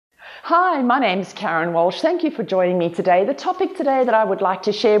Hi, my name's Karen Walsh. Thank you for joining me today. The topic today that I would like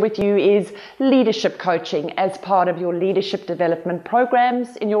to share with you is leadership coaching as part of your leadership development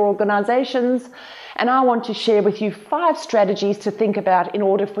programs in your organizations. And I want to share with you 5 strategies to think about in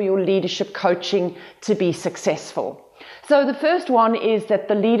order for your leadership coaching to be successful. So the first one is that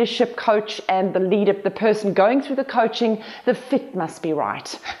the leadership coach and the person going through the coaching, the fit must be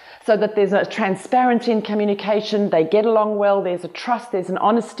right. So that there's a transparency in communication, they get along well, there's a trust, there's an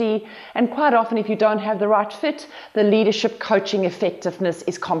honesty, and quite often if you don't have the right fit, the leadership coaching effectiveness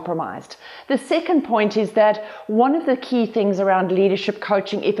is compromised. The second point is that one of the key things around leadership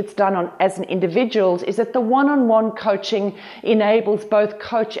coaching, if it's done as an individual, is that the one-on-one coaching enables both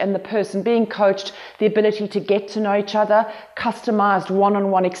coach and the person being coached the ability to get to know each other, customized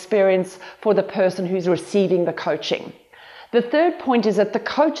one-on-one experience for the person who's receiving the coaching. The third point is that the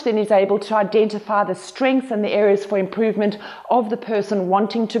coach then is able to identify the strengths and the areas for improvement of the person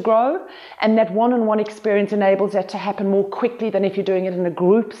wanting to grow, and that one-on-one experience enables that to happen more quickly than if you're doing it in a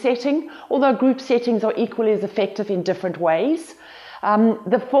group setting, although group settings are equally as effective in different ways.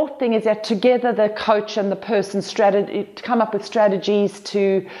 The fourth thing is that together the coach and the person come up with strategies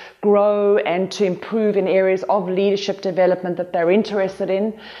to grow and to improve in areas of leadership development that they're interested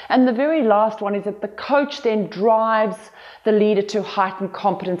in. And the very last one is that the coach then drives the leader to heighten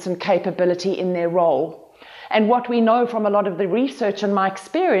competence and capability in their role. And what we know from a lot of the research and my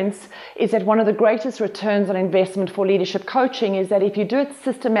experience is that one of the greatest returns on investment for leadership coaching is that if you do it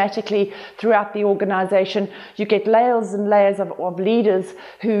systematically throughout the organization, you get layers and layers of leaders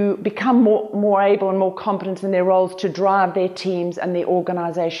who become more able and more competent in their roles to drive their teams and their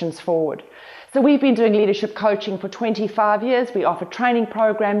organizations forward. So we've been doing leadership coaching for 25 years. We offer training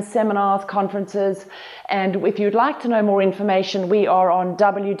programs, seminars, conferences. And if you'd like to know more information, we are on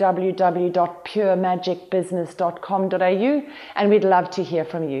www.puremagicbusiness.com.au, and we'd love to hear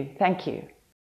from you. Thank you.